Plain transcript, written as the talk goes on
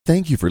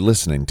Thank you for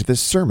listening to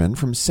this sermon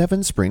from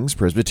Seven Springs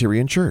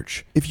Presbyterian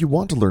Church. If you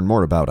want to learn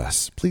more about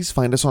us, please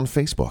find us on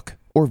Facebook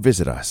or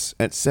visit us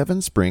at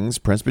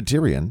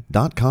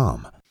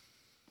sevenspringspresbyterian.com.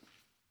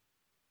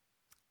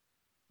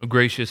 O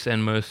gracious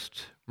and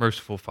most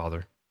merciful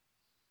Father,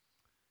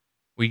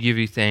 we give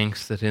you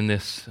thanks that in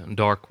this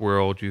dark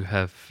world you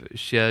have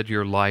shed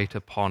your light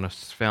upon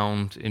us,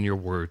 found in your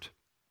word,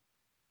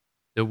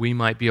 that we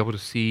might be able to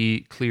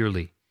see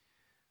clearly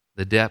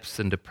the depths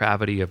and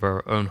depravity of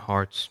our own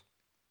hearts,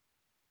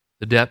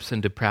 the depths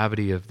and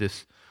depravity of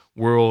this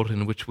world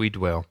in which we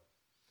dwell,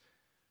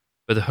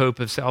 but the hope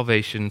of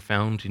salvation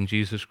found in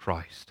Jesus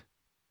Christ.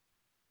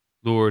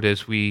 Lord,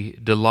 as we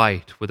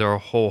delight with our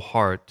whole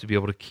heart to be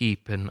able to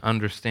keep and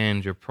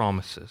understand your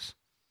promises,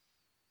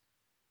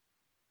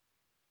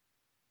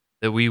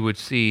 that we would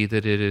see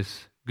that it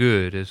is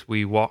good as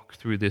we walk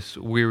through this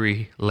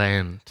weary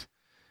land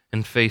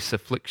and face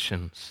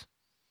afflictions,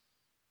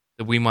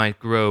 that we might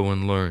grow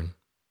and learn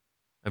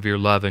of your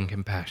love and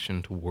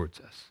compassion towards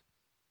us.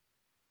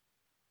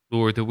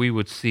 Lord, that we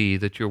would see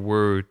that your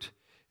word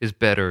is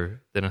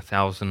better than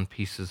 1,000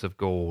 pieces of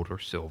gold or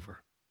silver.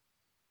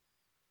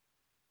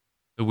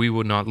 That we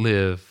would not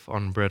live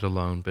on bread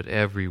alone, but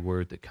every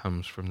word that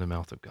comes from the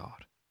mouth of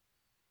God.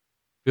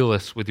 Fill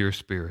us with your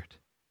Spirit,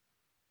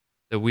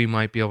 that we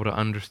might be able to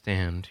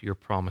understand your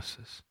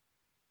promises,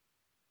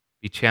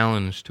 be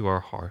challenged to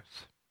our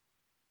hearts,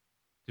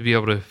 to be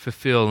able to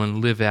fulfill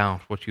and live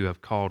out what you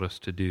have called us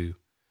to do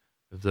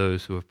of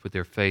those who have put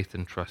their faith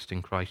and trust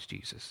in Christ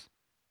Jesus.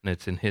 And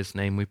it's in his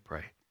name we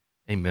pray.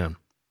 Amen.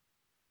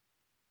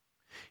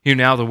 Hear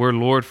now the word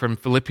of the Lord from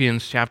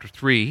Philippians chapter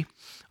 3.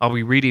 I'll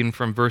be reading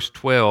from verse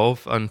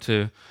 12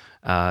 unto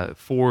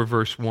 4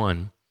 verse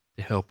 1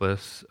 to help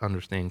us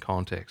understand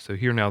context. So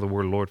hear now the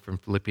word of the Lord from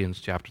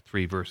Philippians chapter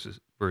 3 verse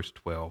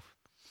 12.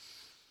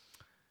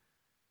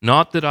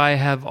 Not that I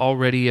have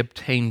already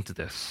obtained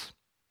this,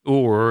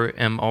 or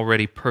am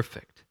already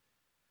perfect,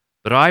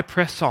 but I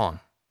press on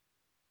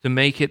to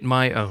make it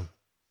my own,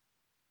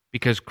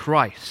 because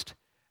Christ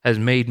has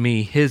made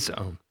me his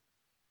own.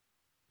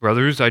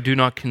 Brothers, I do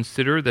not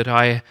consider that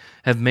I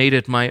have made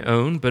it my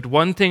own, but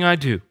one thing I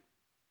do,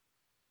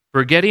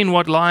 forgetting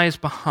what lies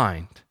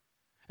behind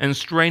and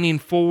straining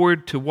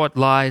forward to what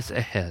lies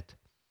ahead,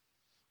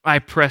 I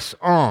press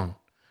on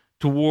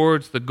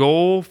towards the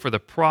goal for the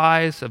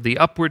prize of the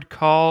upward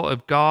call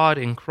of God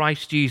in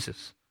Christ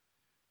Jesus.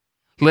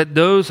 Let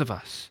those of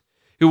us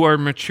who are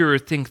mature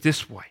think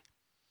this way,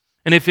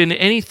 and if in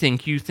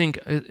anything you think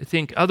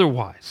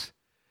otherwise,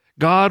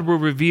 God will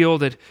reveal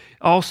that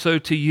also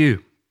to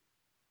you.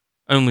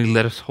 Only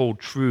let us hold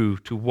true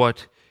to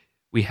what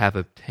we have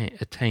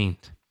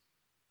attained.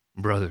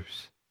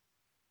 Brothers,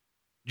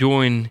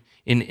 join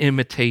in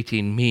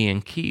imitating me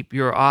and keep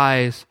your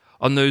eyes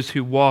on those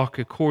who walk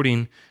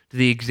according to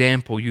the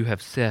example you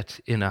have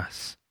set in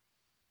us.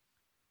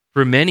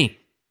 For many,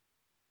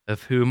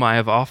 of whom I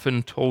have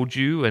often told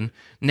you and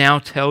now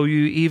tell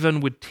you even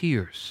with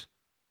tears,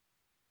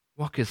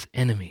 walk as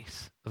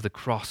enemies of the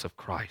cross of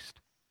Christ.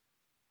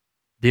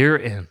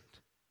 Their end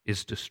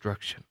is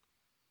destruction.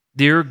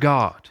 Their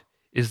God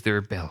is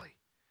their belly,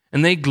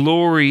 and they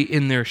glory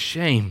in their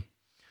shame,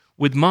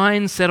 with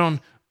minds set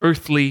on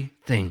earthly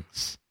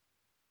things.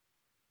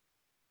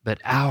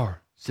 But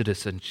our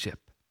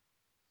citizenship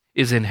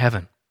is in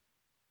heaven,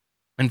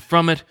 and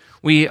from it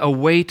we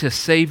await a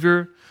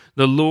Savior,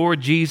 the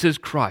Lord Jesus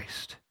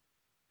Christ,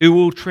 who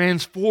will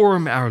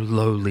transform our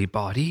lowly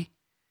body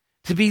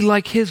to be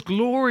like his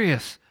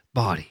glorious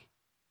body,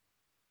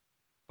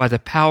 by the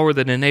power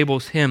that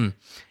enables him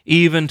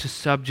even to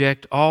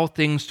subject all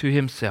things to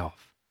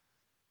himself.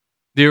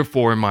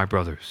 Therefore, my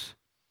brothers,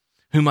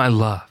 whom I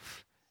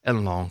love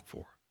and long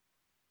for,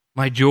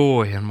 my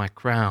joy and my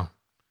crown,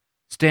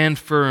 stand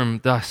firm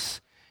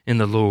thus in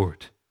the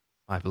Lord,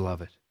 my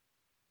beloved.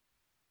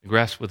 The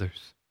grass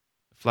withers,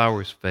 the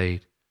flowers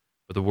fade,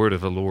 but the word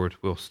of the Lord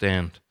will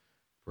stand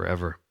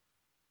forever.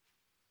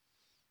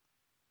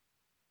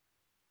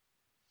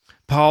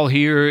 Paul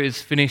here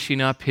is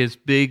finishing up his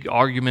big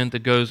argument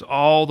that goes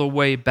all the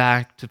way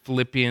back to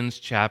Philippians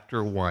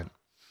chapter 1.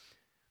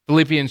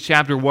 Philippians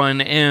chapter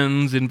 1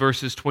 ends in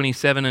verses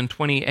 27 and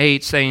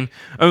 28 saying,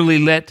 "Only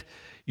let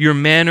your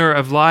manner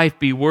of life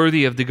be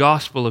worthy of the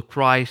gospel of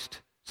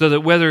Christ, so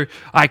that whether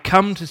I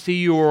come to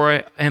see you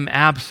or am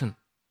absent,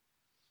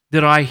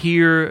 that I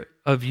hear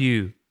of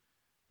you,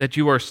 that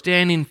you are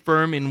standing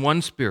firm in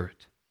one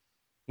spirit,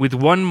 with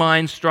one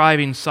mind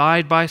striving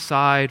side by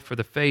side for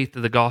the faith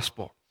of the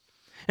gospel,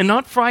 and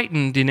not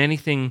frightened in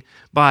anything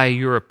by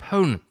your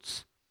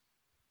opponents.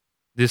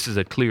 This is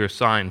a clear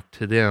sign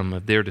to them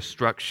of their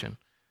destruction,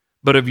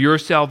 but of your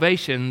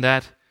salvation,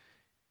 that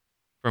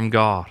from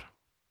God."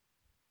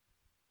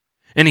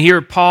 And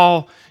here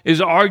Paul is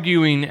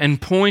arguing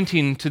and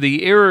pointing to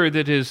the error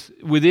that is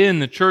within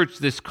the church,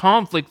 this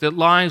conflict that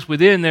lies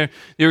within.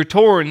 They're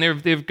torn.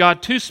 They've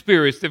got two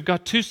spirits. They've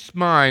got two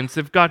minds.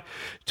 They've got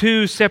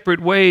two separate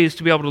ways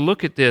to be able to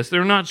look at this.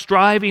 They're not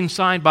striving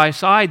side by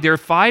side. They're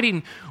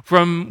fighting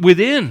from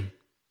within.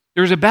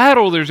 There's a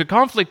battle, there's a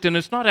conflict, and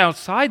it's not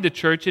outside the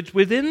church, it's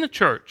within the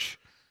church.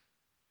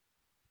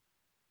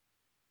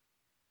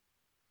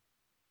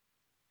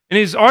 And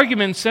his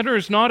argument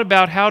centers not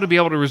about how to be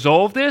able to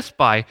resolve this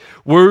by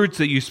words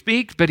that you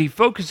speak, but he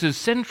focuses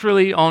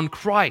centrally on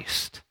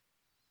Christ.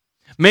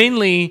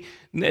 Mainly,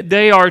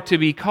 they are to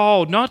be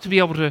called not to be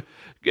able to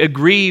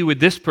agree with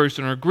this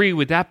person or agree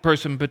with that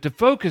person, but to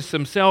focus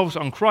themselves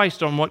on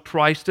Christ, on what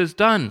Christ has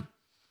done.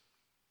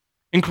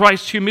 In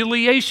Christ's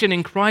humiliation,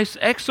 in Christ's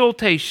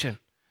exaltation,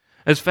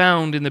 as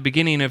found in the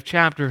beginning of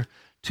chapter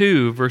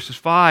 2, verses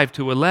 5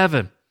 to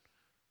 11.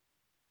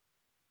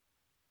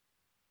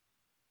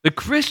 The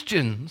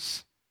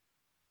Christians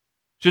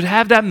should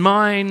have that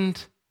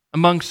mind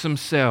amongst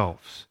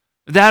themselves,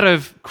 that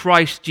of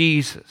Christ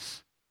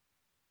Jesus.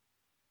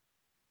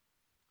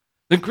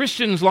 The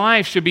Christian's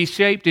life should be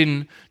shaped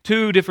in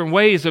two different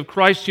ways, of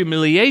Christ's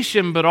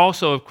humiliation, but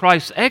also of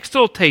Christ's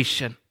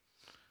exaltation.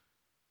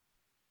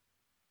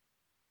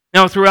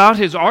 Now, throughout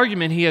his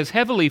argument, he has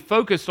heavily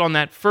focused on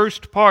that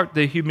first part,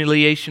 the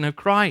humiliation of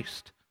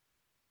Christ.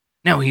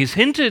 Now, he's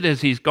hinted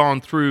as he's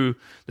gone through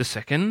the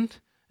second,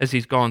 as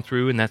he's gone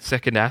through in that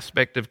second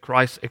aspect of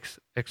Christ's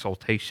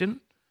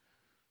exaltation.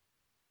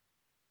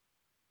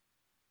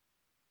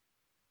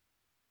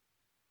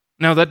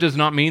 Now, that does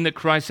not mean that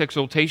Christ's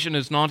exaltation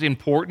is not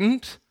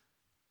important,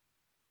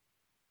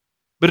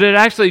 but it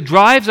actually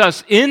drives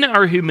us in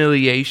our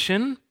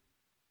humiliation,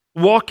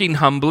 walking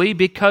humbly,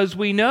 because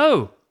we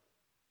know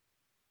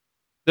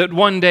that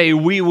one day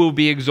we will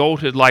be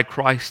exalted like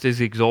Christ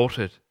is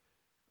exalted.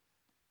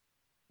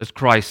 As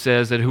Christ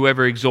says that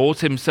whoever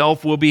exalts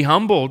himself will be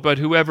humbled, but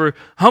whoever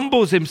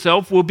humbles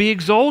himself will be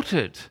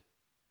exalted.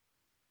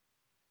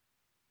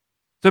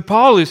 So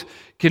Paul is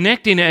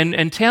connecting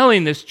and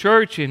telling this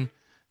church in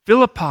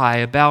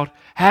Philippi about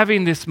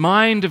having this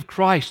mind of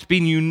Christ,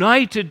 being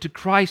united to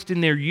Christ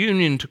in their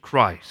union to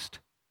Christ.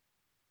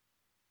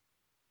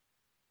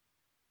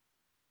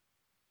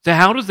 So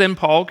how does then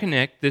Paul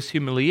connect this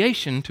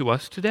humiliation to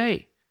us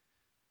today?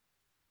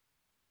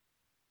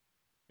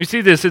 You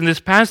see this in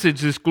this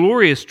passage, this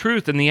glorious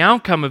truth, and the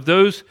outcome of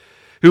those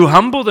who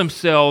humble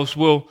themselves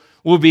will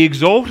be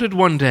exalted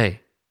one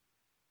day.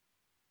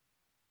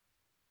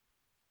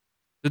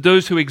 That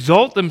those who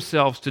exalt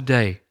themselves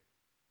today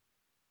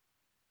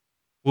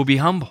will be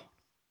humble.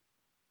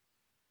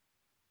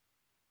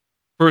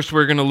 First,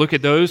 we're going to look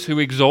at those who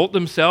exalt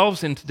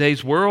themselves in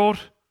today's world.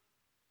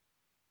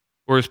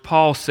 Or as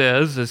Paul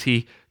says, as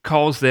he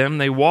calls them,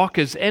 they walk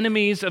as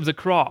enemies of the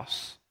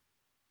cross.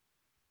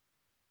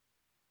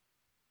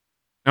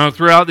 Now,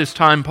 throughout this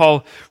time,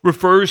 Paul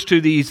refers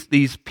to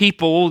these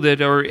people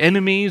that are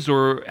enemies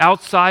or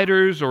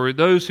outsiders or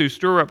those who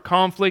stir up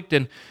conflict,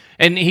 and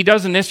he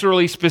doesn't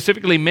necessarily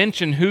specifically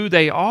mention who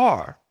they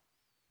are.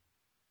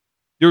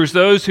 There's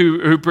those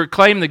who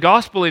proclaim the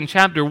gospel in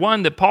chapter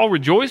 1 that Paul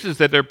rejoices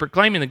that they're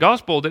proclaiming the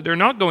gospel, that they're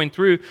not going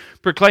through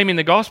proclaiming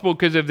the gospel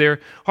because of their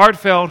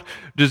heartfelt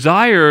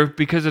desire,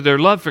 because of their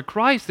love for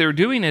Christ. They're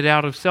doing it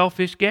out of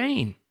selfish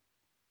gain.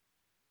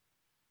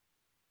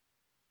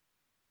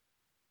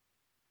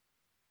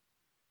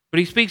 But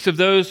he speaks of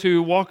those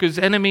who walk as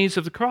enemies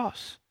of the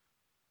cross.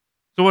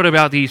 So what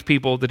about these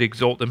people that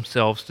exalt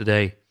themselves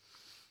today?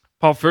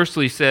 Paul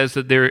firstly says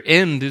that their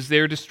end is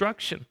their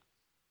destruction.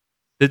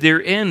 That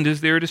their end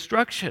is their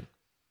destruction.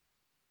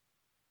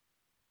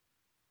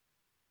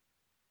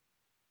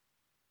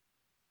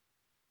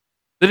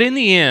 That in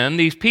the end,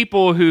 these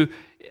people who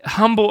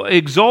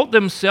exalt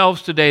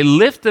themselves today,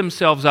 lift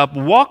themselves up,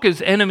 walk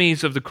as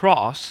enemies of the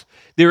cross,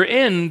 their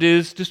end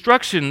is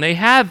destruction. They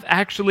have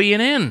actually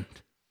an end.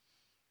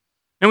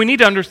 And we need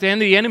to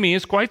understand the enemy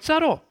is quite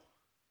subtle.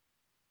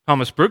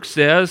 Thomas Brooks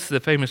says,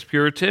 the famous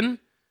Puritan,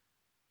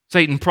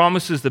 Satan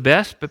promises the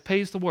best but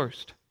pays the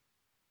worst.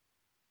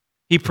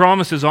 He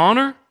promises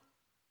honor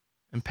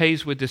and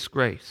pays with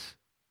disgrace.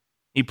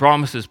 He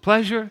promises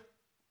pleasure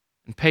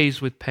and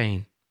pays with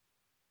pain.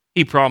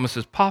 He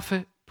promises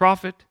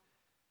profit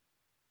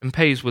and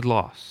pays with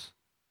loss.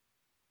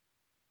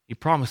 He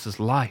promises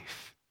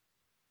life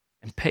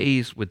and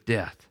pays with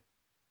death.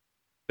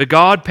 But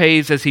God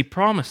pays as He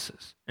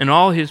promises, and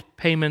all His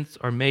payments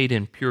are made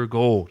in pure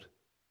gold.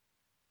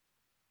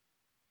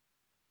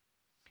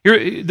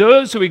 Here,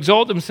 those who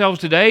exalt themselves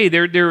today,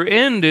 their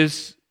end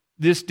is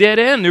this dead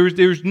end.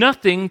 There's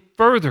nothing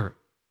further,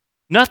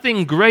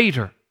 nothing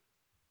greater.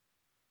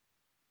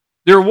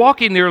 They're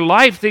walking their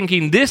life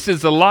thinking this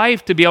is the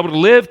life to be able to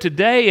live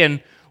today,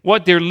 and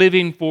what they're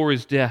living for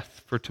is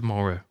death for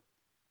tomorrow.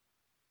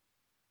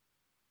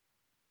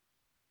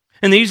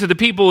 And these are the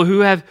people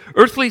who have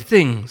earthly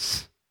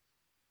things.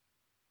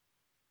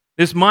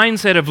 This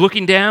mindset of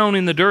looking down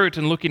in the dirt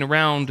and looking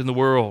around in the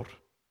world.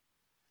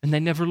 And they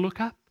never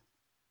look up.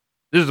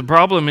 This is the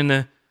problem in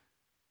the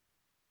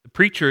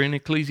preacher in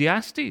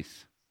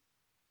Ecclesiastes.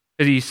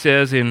 As he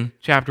says in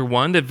chapter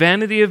 1, the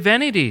vanity of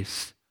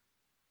vanities.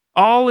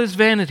 All is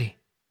vanity.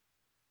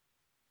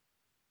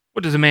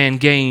 What does a man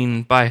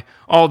gain by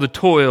all the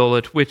toil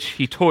at which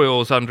he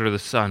toils under the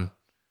sun?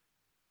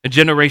 A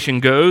generation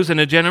goes and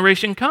a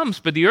generation comes,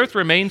 but the earth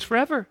remains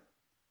forever.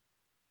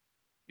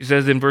 He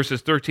says in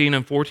verses 13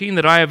 and 14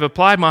 that I have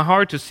applied my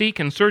heart to seek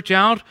and search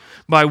out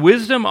by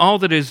wisdom all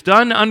that is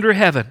done under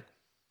heaven.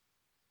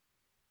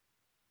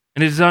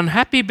 And it is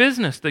unhappy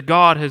business that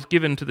God has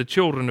given to the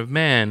children of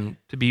man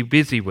to be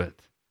busy with.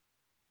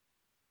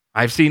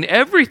 I've seen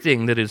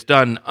everything that is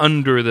done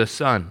under the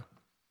sun.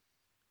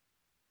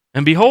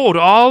 And behold,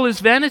 all is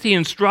vanity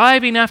and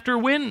striving after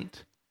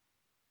wind.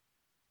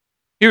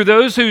 Here,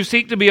 those who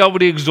seek to be able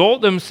to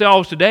exalt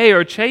themselves today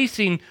are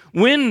chasing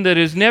wind that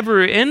is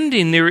never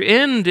ending. Their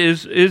end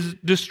is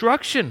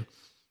destruction.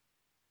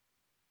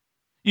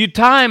 You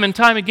time and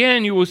time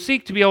again, you will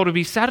seek to be able to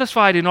be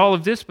satisfied in all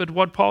of this, but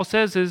what Paul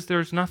says is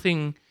there's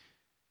nothing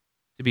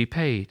to be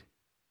paid.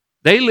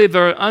 They live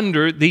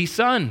under the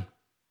sun,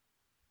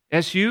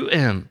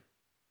 S-U-N,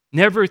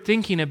 never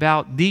thinking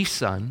about the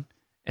Son,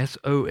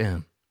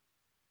 S-O-N.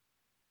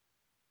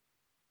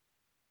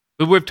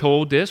 But we're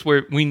told this,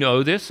 we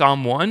know this,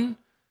 Psalm 1.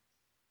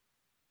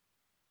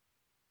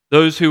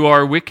 Those who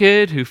are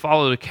wicked, who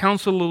follow the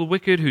counsel of the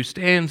wicked, who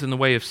stands in the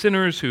way of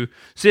sinners, who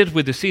sit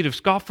with the seat of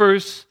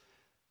scoffers.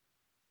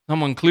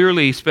 Someone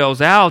clearly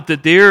spells out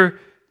that they're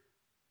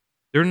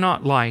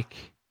not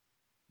like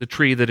the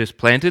tree that is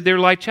planted. They're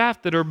like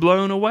chaff that are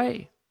blown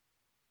away.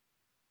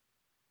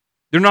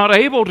 They're not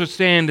able to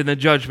stand in the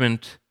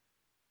judgment.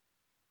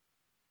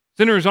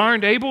 Sinners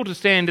aren't able to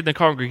stand in the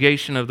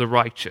congregation of the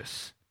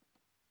righteous.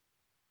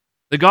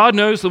 The God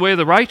knows the way of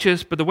the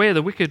righteous, but the way of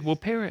the wicked will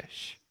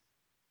perish.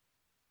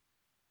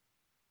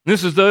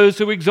 This is those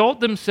who exalt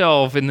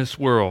themselves in this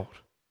world.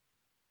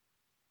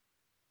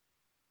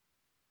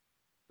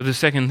 But the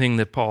second thing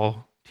that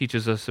Paul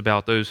teaches us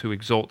about those who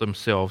exalt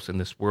themselves in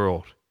this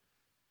world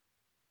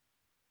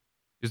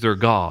is their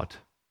God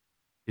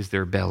is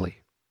their belly.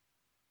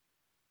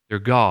 Their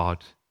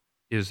God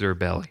is their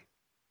belly.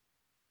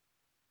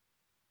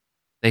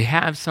 They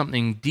have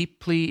something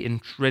deeply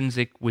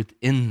intrinsic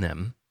within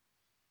them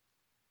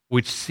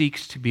which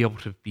seeks to be able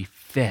to be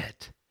fed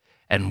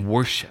and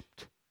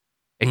worshiped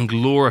and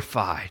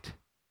glorified.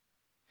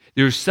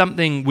 There's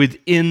something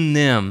within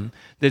them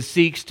that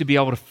seeks to be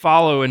able to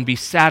follow and be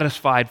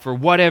satisfied for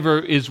whatever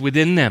is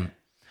within them.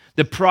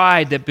 The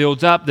pride that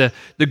builds up, the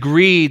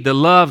greed, the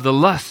love, the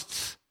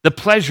lusts, the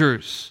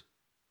pleasures,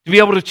 to be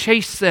able to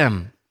chase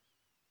them,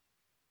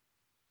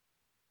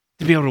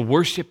 to be able to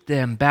worship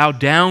them, bow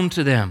down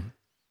to them.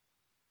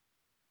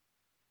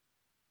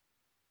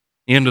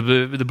 The end of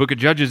the book of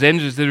Judges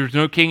ends as there's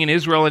no king in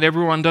Israel and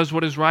everyone does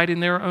what is right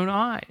in their own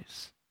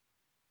eyes.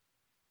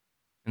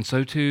 And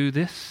so too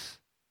this,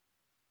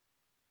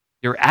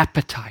 their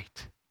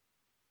appetite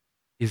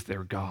is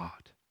their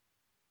God.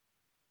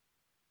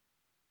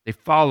 They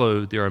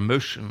follow their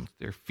emotions,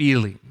 their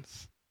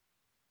feelings,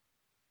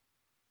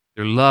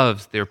 their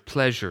loves, their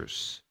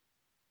pleasures,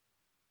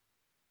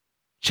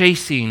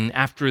 chasing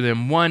after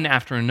them one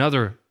after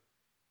another,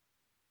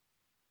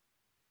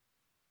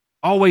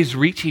 always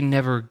reaching,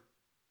 never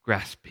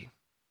grasping.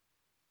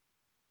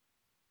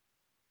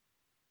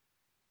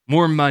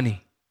 More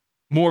money,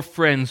 more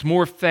friends,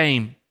 more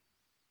fame,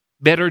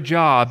 better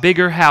job,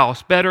 bigger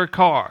house, better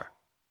car.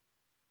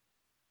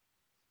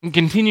 And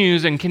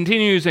continues and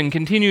continues and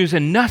continues,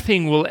 and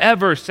nothing will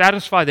ever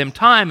satisfy them.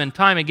 Time and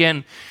time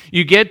again,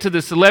 you get to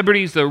the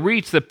celebrities that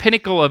reach the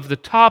pinnacle of the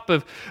top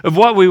of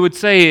what we would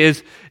say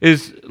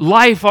is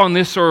life on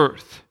this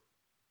earth.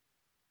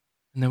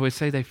 And they would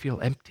say they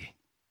feel empty.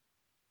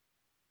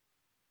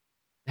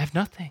 They have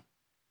nothing.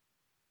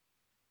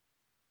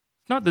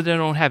 It's not that they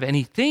don't have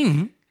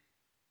anything.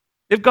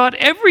 They've got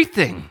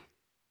everything.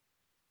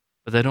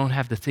 But they don't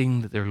have the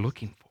thing that they're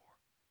looking for.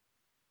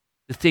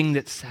 The thing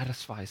that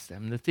satisfies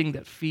them, the thing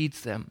that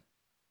feeds them.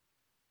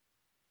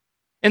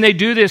 And they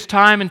do this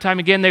time and time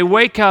again. They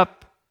wake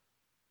up,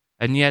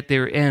 and yet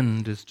their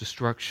end is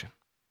destruction.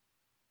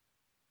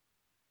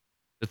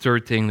 The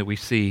third thing that we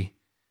see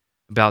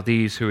about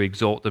these who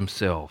exalt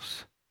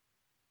themselves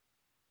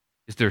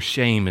is their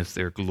shame is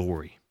their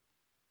glory.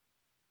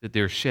 That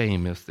their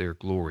shame is their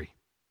glory.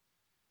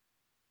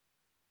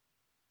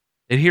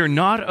 And here,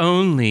 not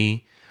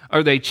only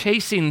are they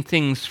chasing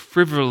things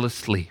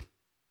frivolously,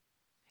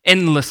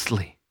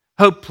 endlessly,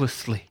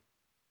 hopelessly,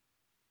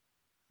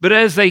 but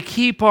as they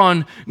keep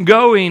on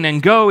going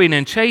and going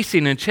and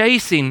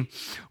chasing,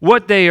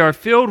 what they are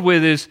filled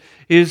with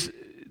is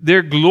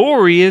their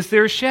glory is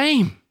their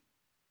shame.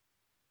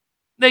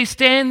 They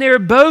stand there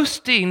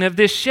boasting of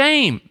this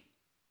shame.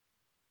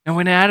 And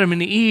when Adam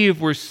and Eve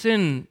were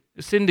sinned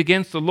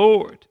against the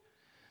Lord,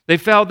 they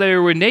felt they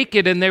were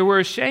naked and they were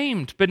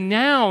ashamed. But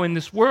now in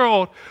this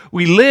world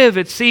we live,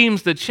 it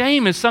seems that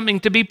shame is something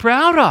to be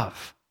proud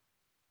of,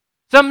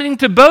 something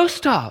to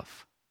boast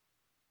of.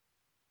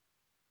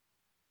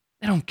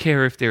 They don't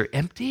care if they're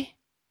empty.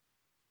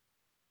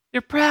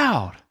 They're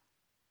proud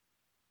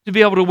to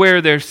be able to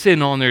wear their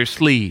sin on their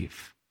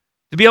sleeve,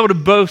 to be able to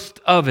boast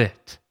of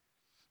it,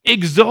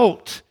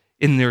 exult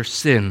in their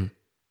sin,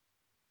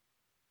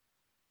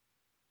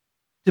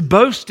 to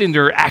boast in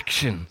their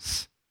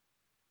actions.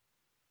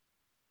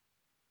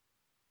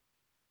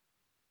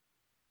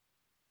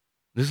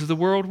 'Cause This is the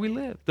world we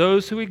live.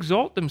 Those who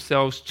exalt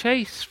themselves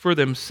chase for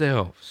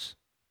themselves.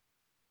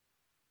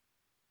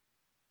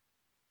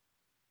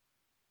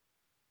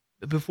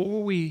 But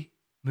before we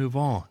move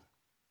on,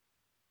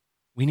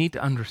 we need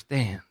to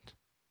understand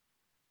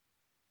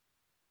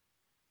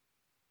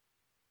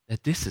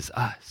that this is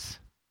us.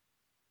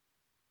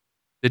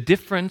 The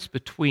difference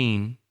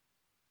between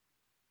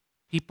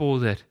people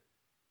that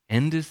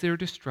end is their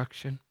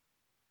destruction,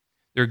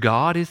 their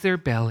God is their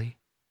belly,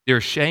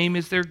 their shame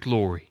is their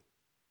glory,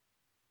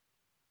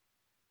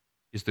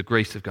 is the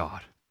grace of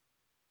God.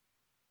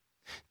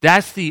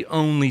 That's the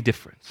only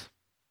difference.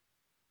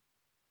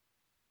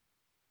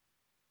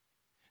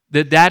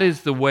 That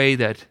is the way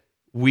that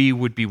we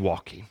would be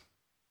walking.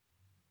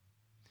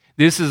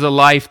 This is a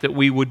life that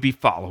we would be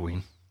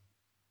following.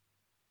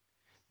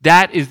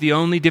 That is the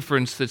only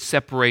difference that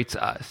separates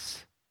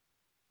us.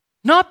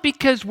 Not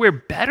because we're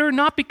better,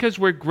 not because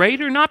we're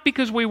greater, not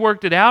because we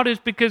worked it out. It's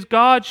because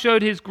God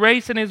showed His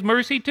grace and His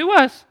mercy to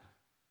us.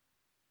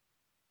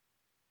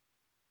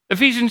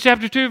 Ephesians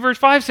chapter 2, verse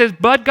 5 says,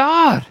 "But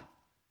God,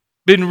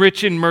 been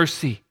rich in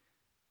mercy,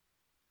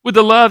 with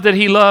the love that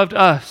He loved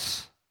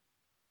us."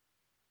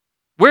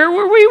 Where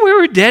were we? We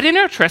were dead in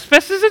our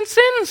trespasses and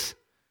sins.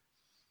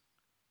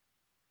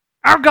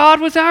 Our God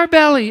was our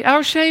belly.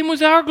 Our shame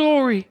was our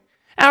glory.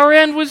 Our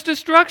end was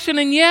destruction.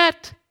 And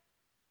yet,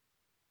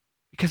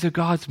 because of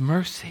God's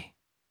mercy,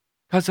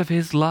 because of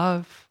His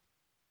love,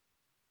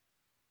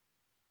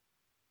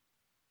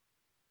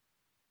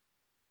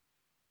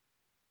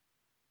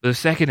 the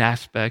second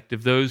aspect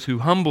of those who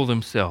humble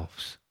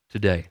themselves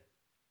today.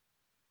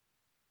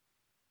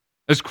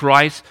 As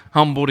Christ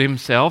humbled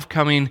Himself,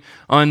 coming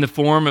on the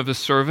form of a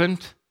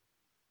servant,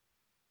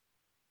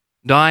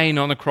 dying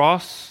on the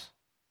cross,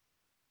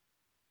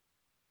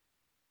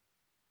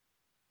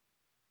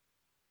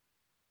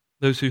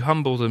 those who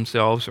humble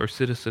themselves are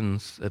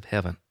citizens of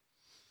heaven.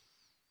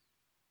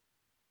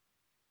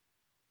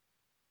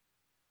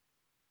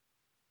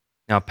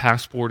 Now, a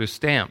passport is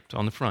stamped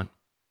on the front.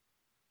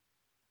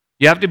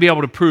 You have to be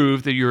able to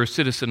prove that you're a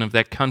citizen of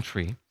that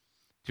country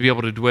to be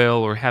able to dwell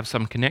or have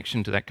some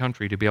connection to that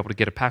country to be able to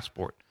get a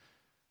passport.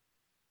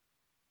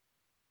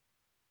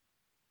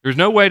 There's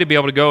no way to be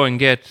able to go and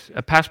get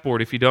a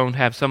passport if you don't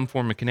have some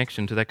form of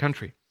connection to that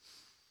country.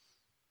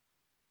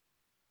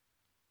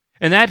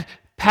 And that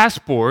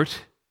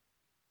passport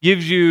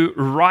gives you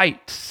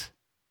rights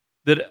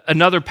that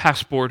another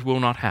passport will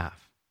not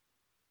have.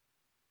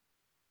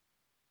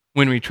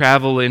 When we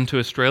travel into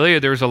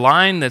Australia, there's a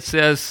line that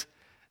says,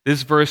 "This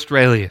is for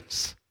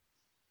Australians."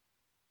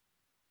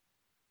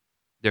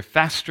 They're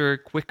faster,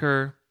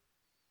 quicker.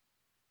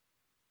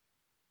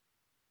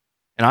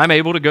 And I'm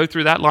able to go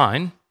through that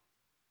line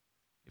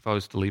if I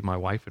was to leave my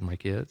wife and my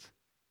kids.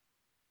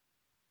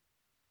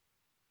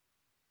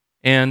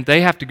 And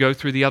they have to go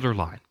through the other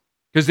line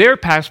because their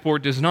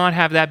passport does not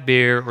have that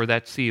bear or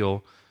that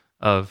seal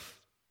of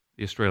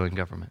the Australian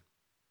government.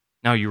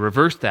 Now, you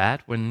reverse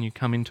that when you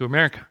come into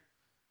America.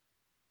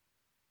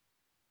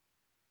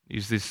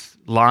 Use this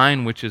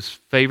line which is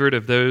favored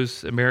of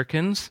those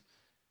Americans.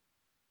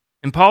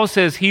 And Paul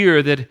says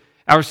here that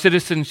our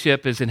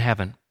citizenship is in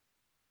heaven,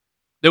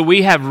 that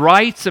we have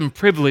rights and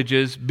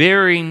privileges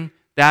bearing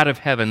that of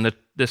heaven.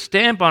 The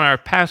stamp on our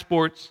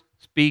passports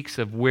speaks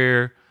of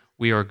where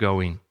we are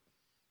going.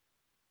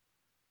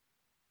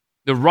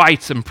 The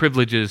rights and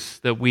privileges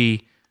that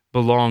we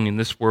belong in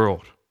this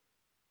world.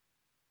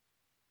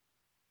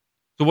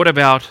 So what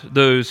about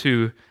those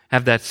who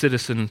have that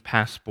citizen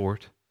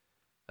passport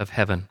of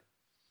heaven?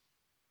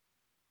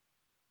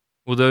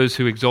 Well, those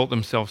who exalt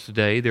themselves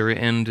today, their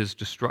end is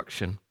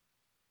destruction.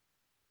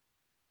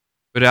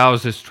 But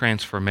ours is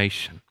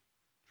transformation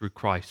through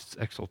Christ's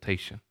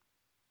exaltation.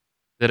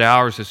 That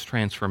ours is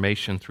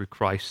transformation through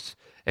Christ's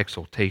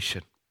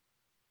exaltation.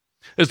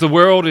 As the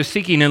world is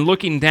seeking and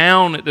looking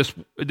down at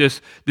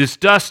this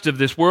dust of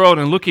this world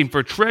and looking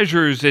for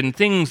treasures and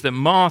things that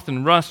moth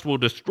and rust will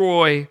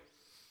destroy,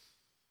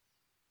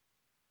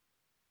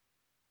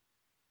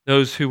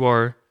 those who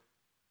are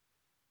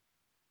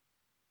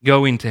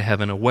going to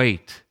heaven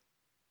await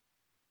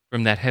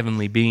from that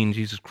heavenly being,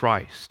 Jesus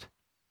Christ.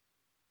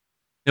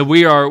 That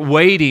we are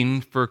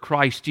waiting for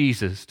Christ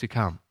Jesus to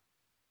come.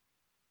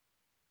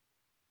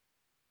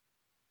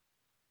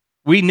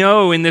 We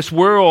know in this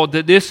world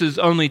that this is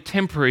only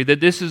temporary, that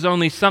this is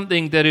only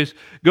something that is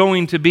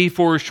going to be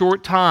for a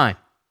short time.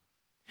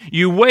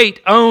 You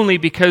wait only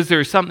because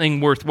there's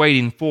something worth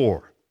waiting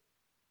for.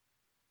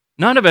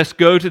 None of us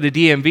go to the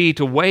DMV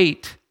to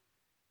wait,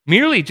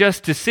 merely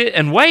just to sit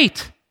and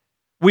wait.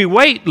 We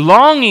wait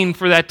longing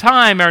for that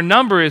time our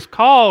number is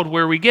called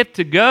where we get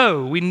to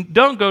go. We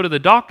don't go to the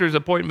doctor's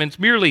appointments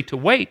merely to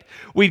wait.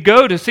 We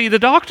go to see the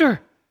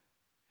doctor.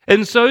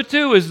 And so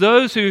too is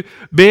those who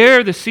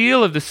bear the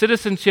seal of the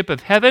citizenship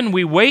of heaven.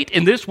 We wait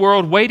in this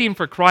world waiting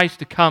for Christ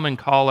to come and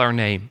call our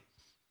name.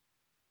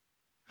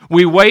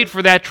 We wait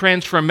for that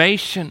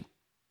transformation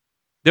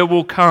that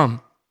will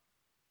come.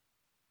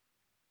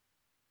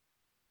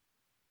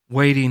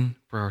 Waiting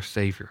for our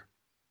Savior.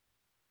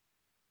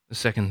 The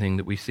second thing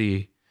that we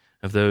see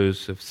of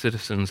those of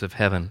citizens of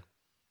heaven.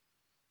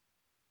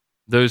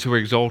 Those who are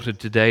exalted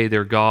today,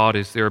 their God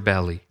is their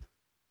belly.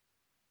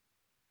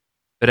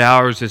 But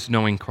ours is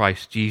knowing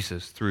Christ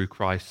Jesus through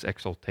Christ's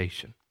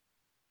exaltation.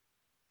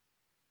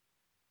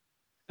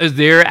 As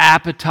their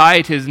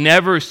appetite is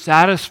never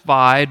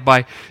satisfied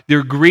by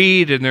their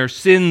greed and their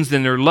sins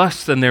and their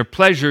lusts and their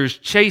pleasures,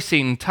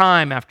 chasing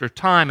time after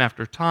time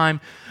after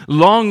time,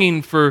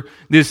 longing for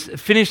this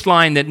finish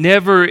line that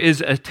never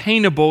is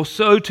attainable,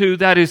 so too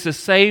that is the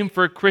same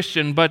for a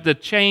Christian, but the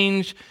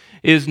change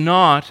is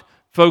not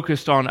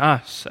focused on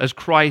us. As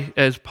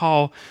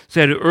Paul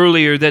said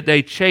earlier, that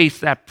they chase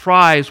that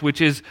prize which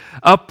is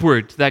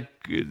upward, that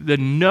the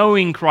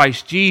knowing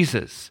Christ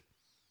Jesus.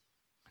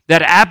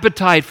 That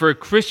appetite for a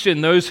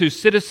Christian, those whose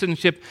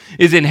citizenship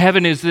is in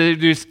heaven, is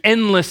this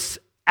endless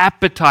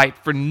appetite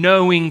for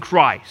knowing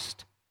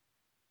Christ.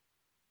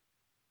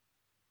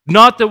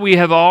 Not that we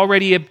have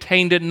already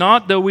obtained it,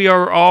 not that we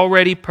are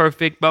already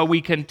perfect, but we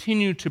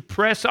continue to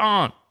press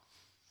on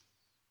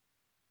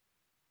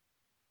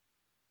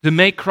to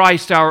make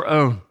Christ our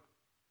own.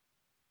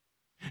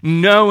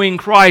 Knowing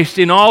Christ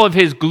in all of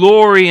His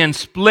glory and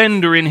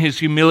splendor, in His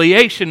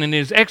humiliation and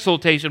His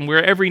exaltation,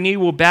 where every knee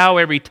will bow,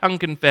 every tongue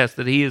confess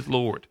that He is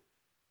Lord.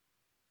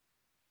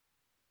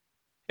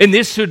 And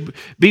this should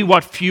be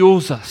what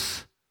fuels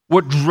us,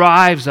 what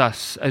drives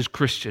us as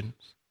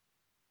Christians.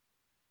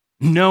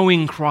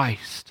 Knowing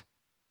Christ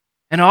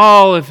and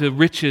all of the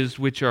riches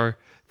which are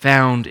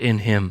found in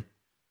Him.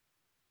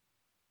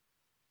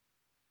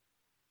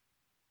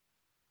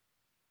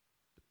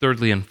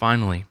 Thirdly and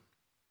finally,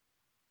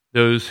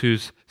 those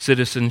whose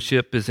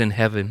citizenship is in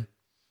heaven.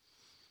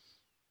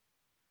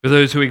 For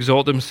those who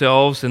exalt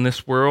themselves in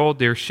this world,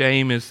 their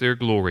shame is their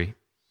glory.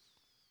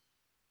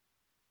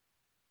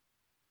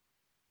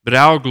 But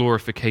our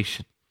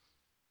glorification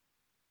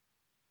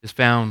is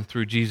found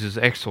through Jesus'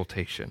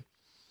 exaltation.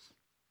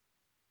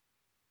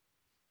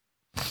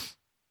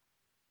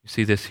 You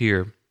see this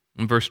here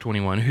in verse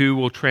 21. Who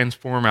will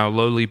transform our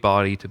lowly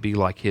body to be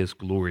like His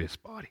glorious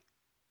body?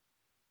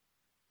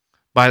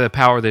 By the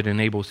power that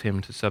enables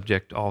Him to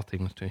subject all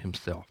things to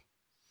Himself.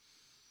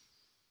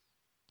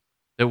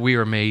 That we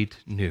are made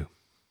new.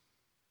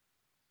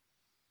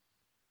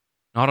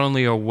 Not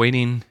only are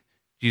waiting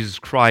Jesus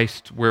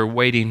Christ, we're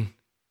waiting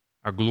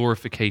our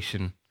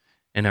glorification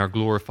and our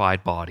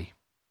glorified body.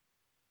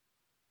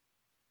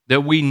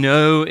 That we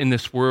know in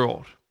this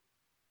world,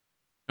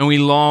 and we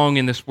long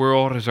in this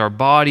world as our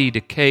body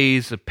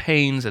decays of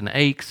pains and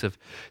aches, of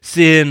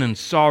sin and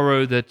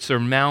sorrow that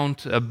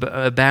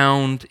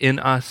abound in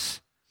us.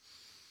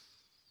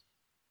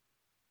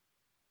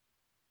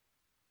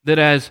 That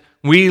as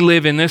we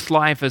live in this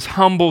life as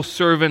humble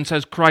servants,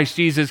 as Christ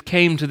Jesus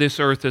came to this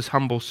earth as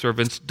humble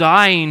servants,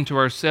 dying to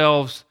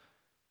ourselves,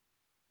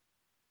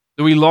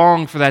 that we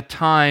long for that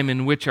time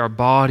in which our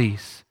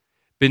bodies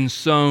been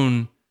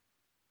sown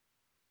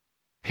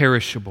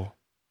perishable,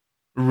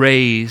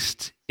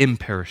 raised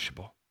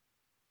imperishable,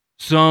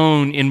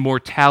 sown in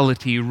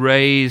mortality,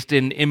 raised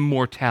in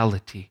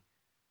immortality.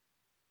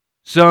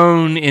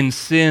 Sown in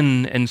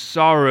sin and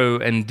sorrow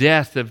and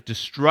death of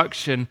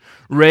destruction,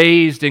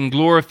 raised in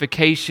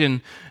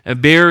glorification,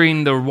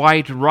 bearing the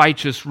white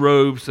righteous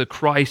robes that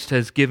Christ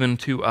has given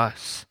to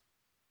us.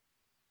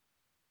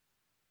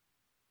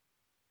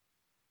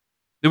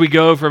 That we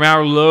go from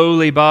our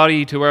lowly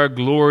body to our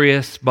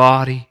glorious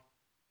body,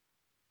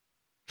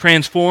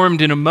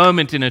 transformed in a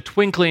moment, in a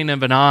twinkling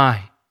of an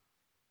eye.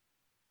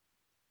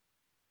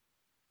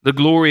 The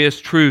glorious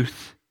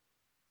truth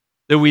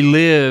that we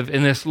live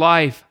in this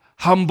life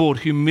humbled,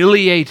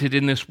 humiliated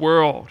in this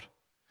world,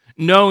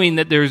 knowing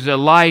that there's a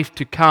life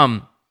to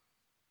come,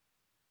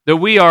 that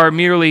we are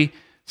merely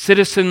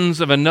citizens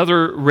of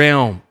another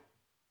realm.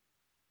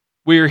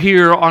 We're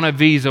here on a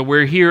visa,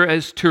 we're here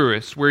as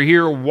tourists, we're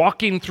here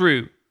walking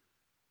through,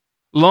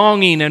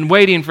 longing and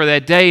waiting for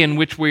that day in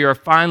which we are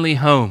finally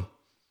home.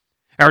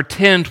 Our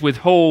tent with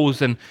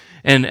holes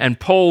and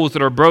poles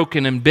that are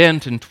broken and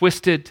bent and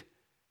twisted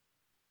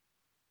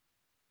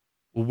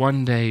will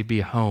one day be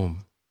a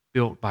home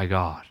built by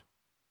God.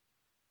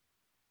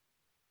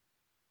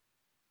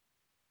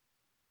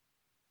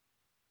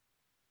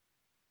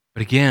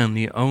 But again,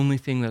 the only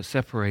thing that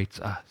separates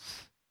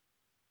us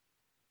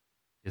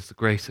is the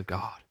grace of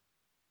God.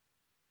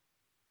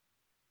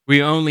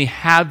 We only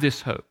have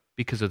this hope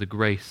because of the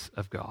grace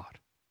of God.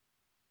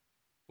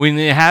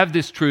 We have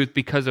this truth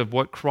because of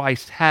what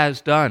Christ has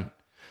done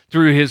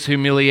through His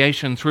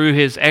humiliation, through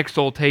His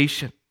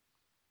exaltation.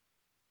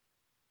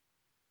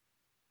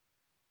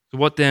 So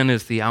what then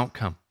is the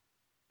outcome?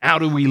 How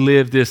do we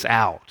live this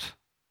out?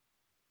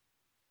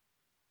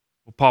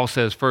 Well, Paul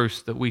says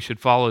first that we should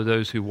follow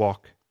those who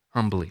walk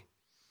humbly.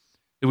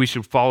 That we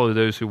should follow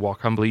those who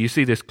walk humbly. You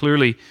see this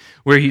clearly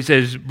where he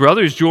says,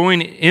 brothers,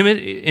 join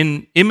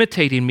in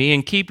imitating me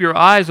and keep your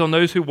eyes on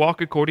those who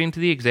walk according to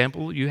the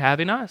example you have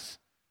in us.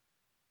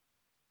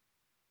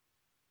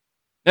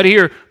 That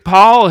here,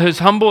 Paul has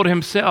humbled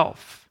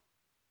himself.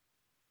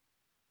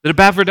 That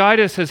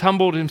Epaphroditus has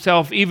humbled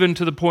himself even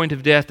to the point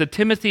of death. That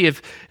Timothy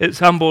has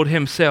humbled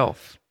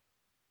himself.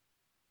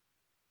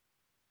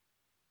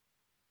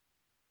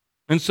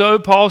 And so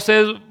Paul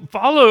says,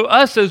 follow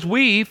us as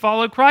we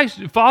follow Christ.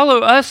 Follow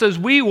us as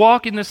we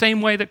walk in the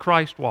same way that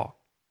Christ walked.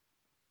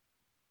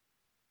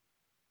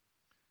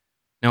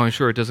 Now, I'm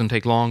sure it doesn't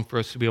take long for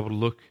us to be able to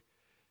look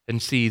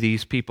and see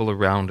these people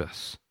around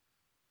us.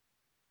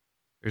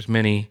 There's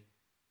many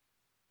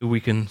who we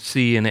can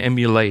see and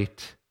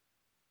emulate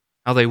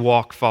how they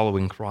walk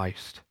following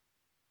Christ.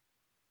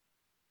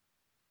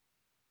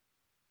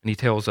 And he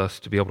tells us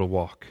to be able to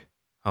walk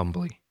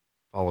humbly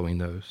following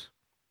those.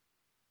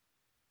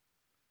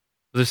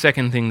 The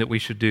second thing that we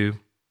should do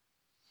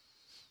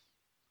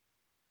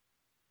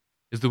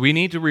is that we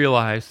need to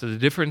realize that the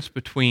difference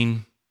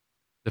between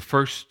the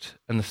first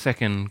and the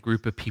second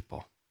group of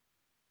people,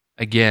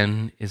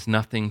 again, is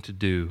nothing to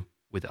do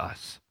with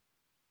us.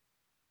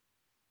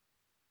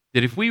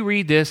 That if we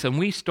read this and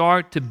we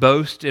start to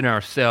boast in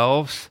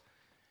ourselves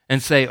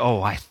and say,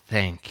 oh, I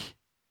thank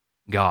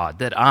God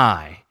that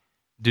I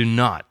do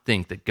not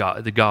think that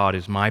God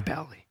is my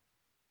belly,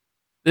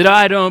 that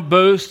I don't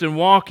boast and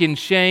walk in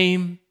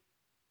shame,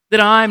 that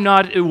I'm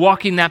not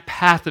walking that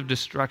path of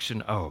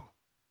destruction. Oh,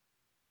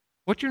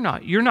 what you're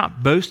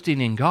not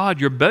boasting in God,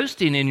 you're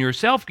boasting in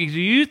yourself because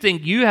you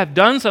think you have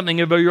done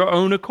something of your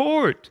own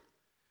accord.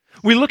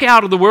 We look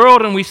out of the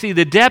world and we see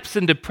the depths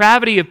and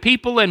depravity of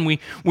people, and we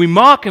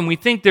mock and we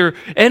think they're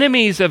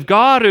enemies of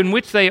God, in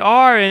which they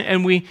are,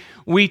 and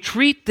we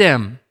treat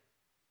them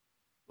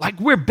like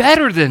we're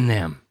better than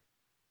them.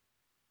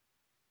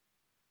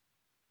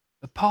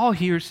 But Paul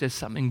here says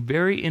something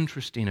very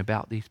interesting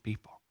about these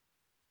people.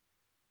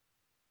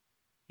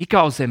 He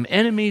calls them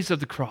enemies of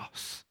the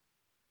cross.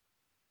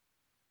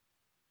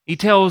 He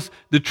tells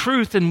the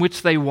truth in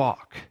which they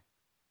walk.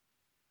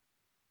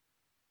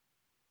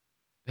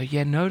 But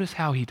yet notice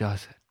how he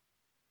does it.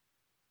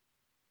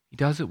 He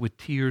does it with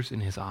tears in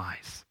his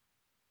eyes.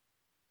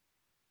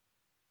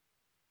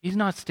 He's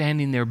not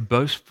standing there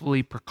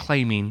boastfully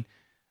proclaiming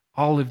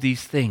all of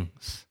these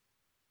things,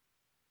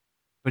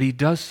 but he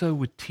does so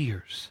with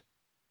tears,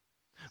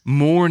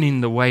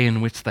 mourning the way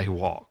in which they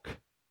walk,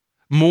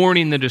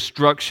 mourning the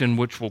destruction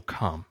which will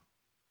come,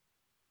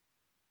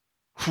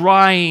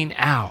 crying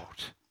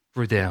out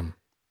for them.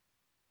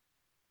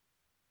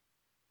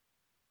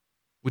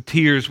 With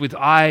tears, with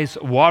eyes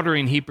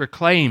watering, he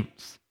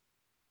proclaims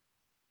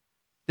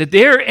that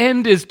their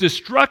end is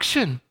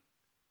destruction.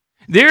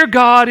 Their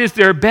God is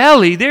their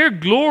belly. Their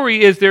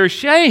glory is their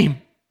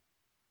shame.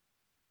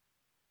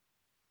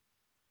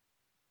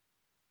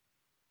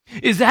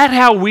 Is that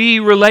how we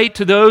relate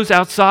to those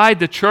outside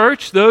the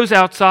church, those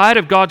outside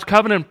of God's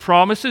covenant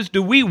promises?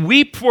 Do we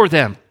weep for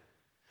them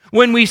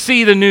when we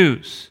see the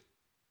news?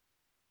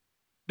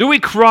 Do we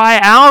cry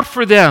out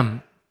for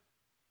them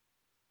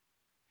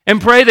and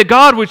pray that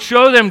God would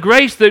show them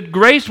grace, that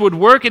grace would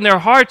work in their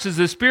hearts as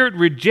the Spirit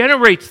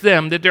regenerates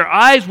them, that their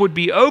eyes would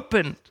be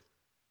opened?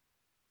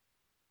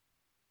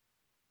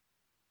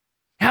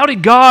 How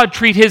did God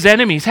treat his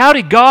enemies? How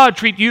did God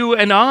treat you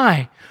and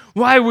I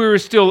while we were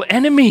still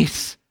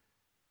enemies?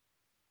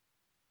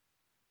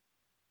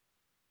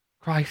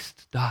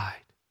 Christ died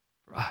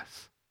for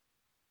us.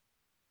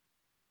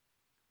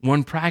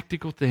 One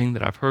practical thing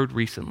that I've heard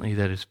recently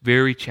that is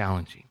very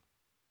challenging.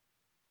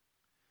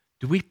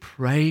 Do we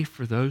pray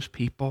for those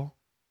people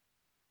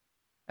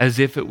as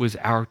if it was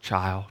our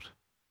child,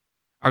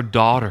 our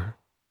daughter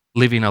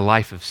living a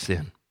life of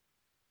sin,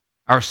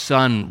 our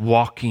son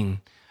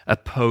walking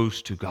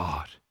opposed to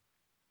God?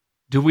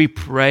 Do we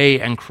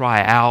pray and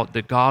cry out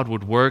that God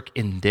would work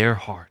in their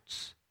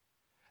hearts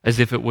as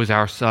if it was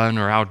our son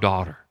or our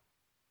daughter?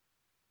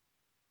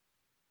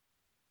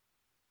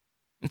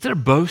 Instead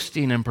of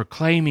boasting and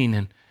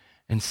proclaiming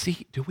and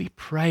see, do we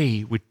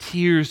pray with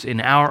tears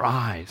in our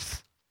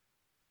eyes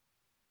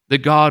that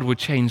God would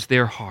change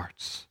their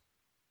hearts?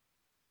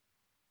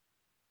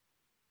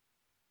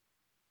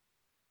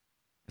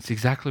 It's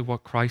exactly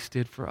what Christ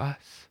did for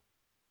us.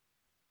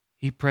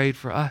 He prayed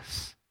for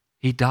us.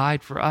 He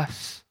died for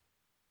us.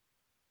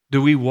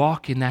 Do we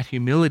walk in that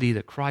humility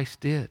that Christ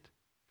did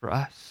for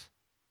us?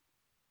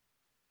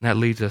 And that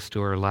leads us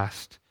to our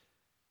last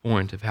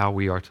point of how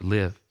we are to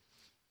live.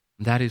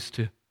 That is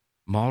to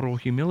model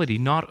humility.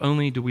 Not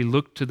only do we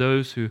look to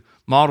those who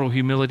model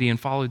humility and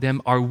follow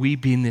them, are we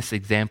being this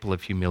example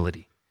of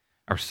humility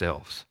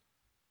ourselves?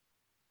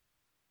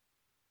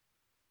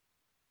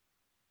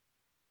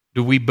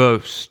 Do we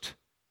boast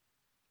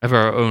of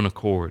our own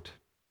accord?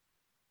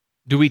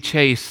 Do we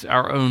chase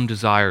our own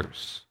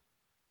desires?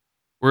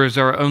 Or is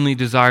our only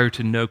desire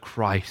to know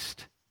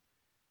Christ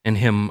and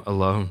Him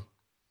alone?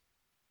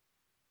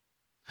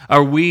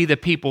 Are we the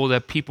people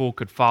that people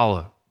could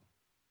follow?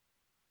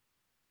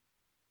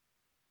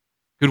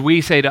 Could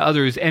we say to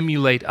others,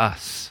 emulate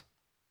us,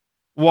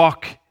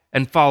 walk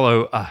and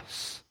follow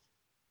us?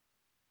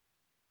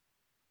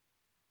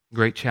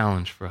 Great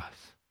challenge for us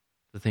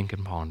to think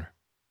and ponder.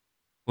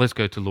 Let's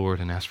go to the Lord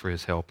and ask for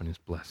His help and His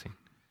blessing.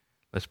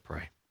 Let's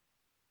pray.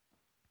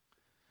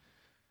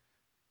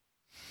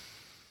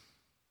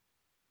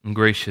 And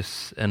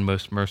gracious and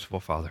most merciful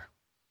Father,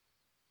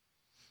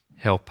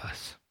 help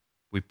us,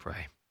 we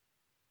pray.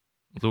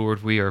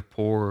 Lord, we are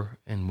poor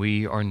and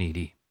we are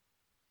needy.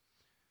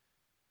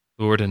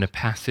 Lord, in a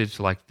passage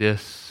like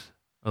this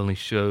only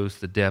shows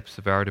the depths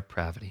of our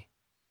depravity.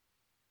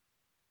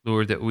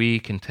 Lord, that we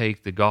can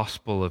take the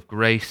gospel of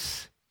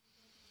grace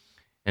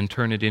and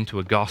turn it into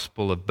a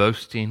gospel of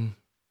boasting,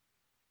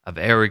 of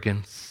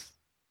arrogance,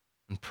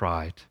 and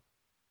pride.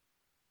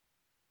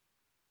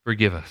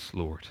 Forgive us,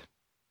 Lord.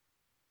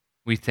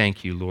 We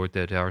thank you, Lord,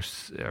 that our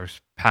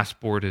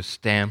passport is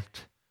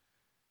stamped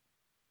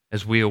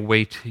as we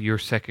await your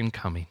second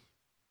coming.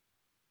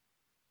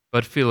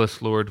 But fill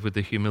us, Lord, with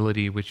the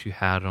humility which you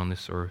had on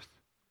this earth,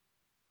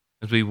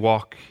 as we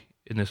walk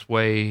in this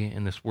way,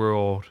 in this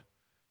world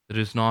that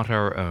is not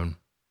our own.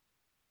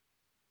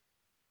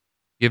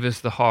 Give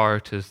us the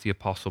heart, as the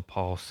Apostle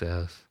Paul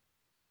says,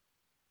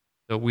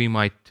 that we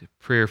might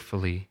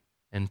prayerfully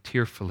and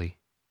tearfully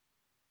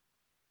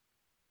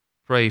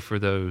pray for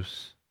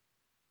those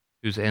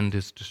whose end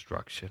is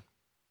destruction,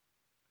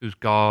 whose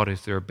God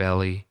is their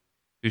belly,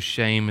 whose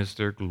shame is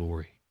their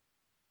glory.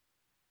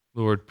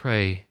 Lord,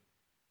 pray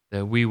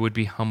that we would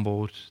be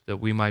humbled,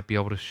 that we might be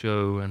able to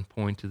show and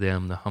point to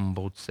them the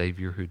humbled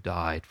Savior who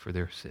died for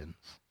their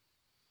sins.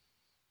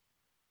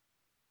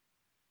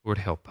 Lord,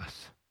 help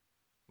us.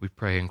 We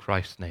pray in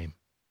Christ's name.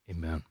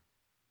 Amen.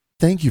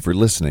 Thank you for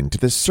listening to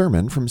this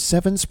sermon from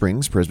Seven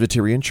Springs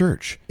Presbyterian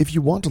Church. If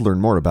you want to learn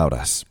more about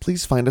us,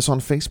 please find us on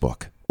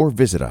Facebook or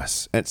visit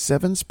us at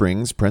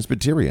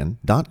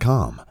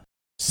sevenspringspresbyterian.com.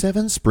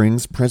 Seven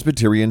Springs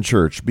Presbyterian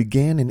Church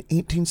began in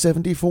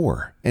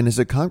 1874 and is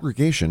a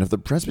congregation of the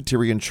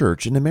Presbyterian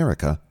Church in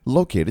America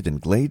located in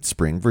Glade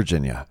Spring,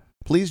 Virginia.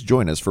 Please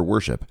join us for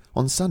worship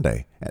on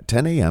Sunday at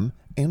 10 a.m.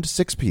 and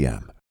 6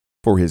 p.m.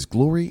 For His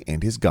glory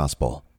and His gospel.